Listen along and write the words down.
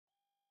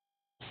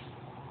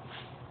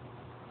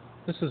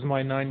This is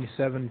my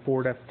 97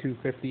 Ford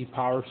F-250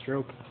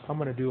 Powerstroke. I'm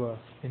going to do a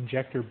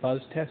injector buzz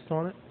test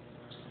on it.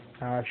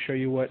 Show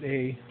you what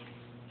a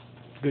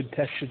good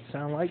test should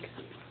sound like.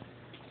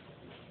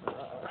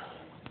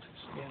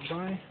 Stand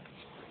by.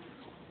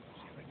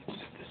 See if I can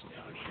set this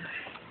down here.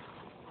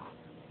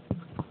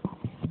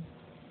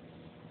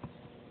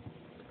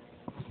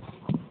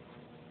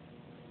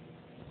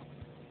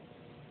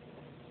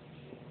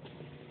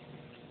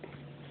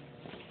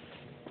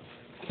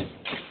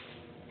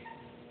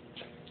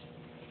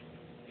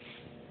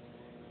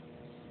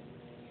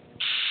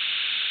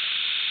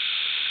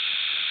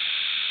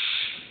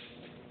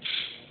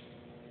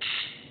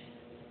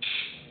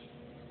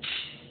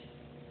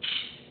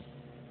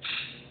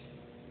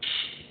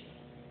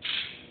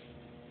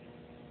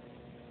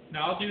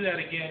 Now I'll do that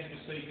again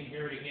just so you can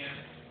hear it again.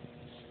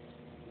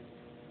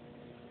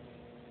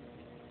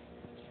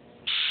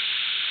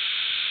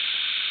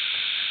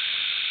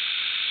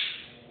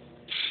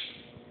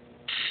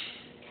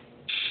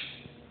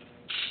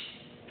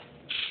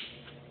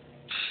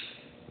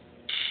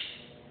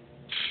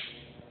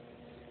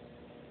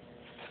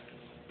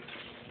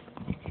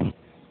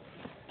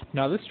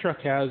 Now this truck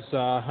has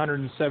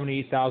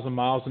 178,000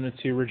 miles in its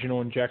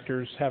original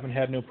injectors. Haven't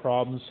had no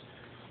problems.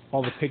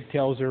 All the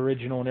pigtails are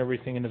original and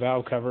everything in the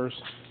valve covers.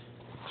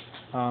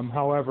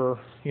 However,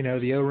 you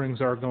know, the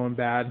O-rings are going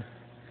bad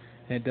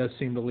and it does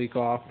seem to leak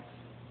off.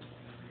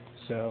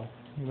 So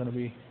I'm going to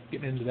be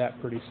getting into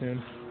that pretty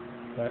soon.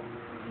 But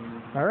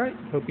alright,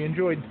 hope you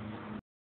enjoyed.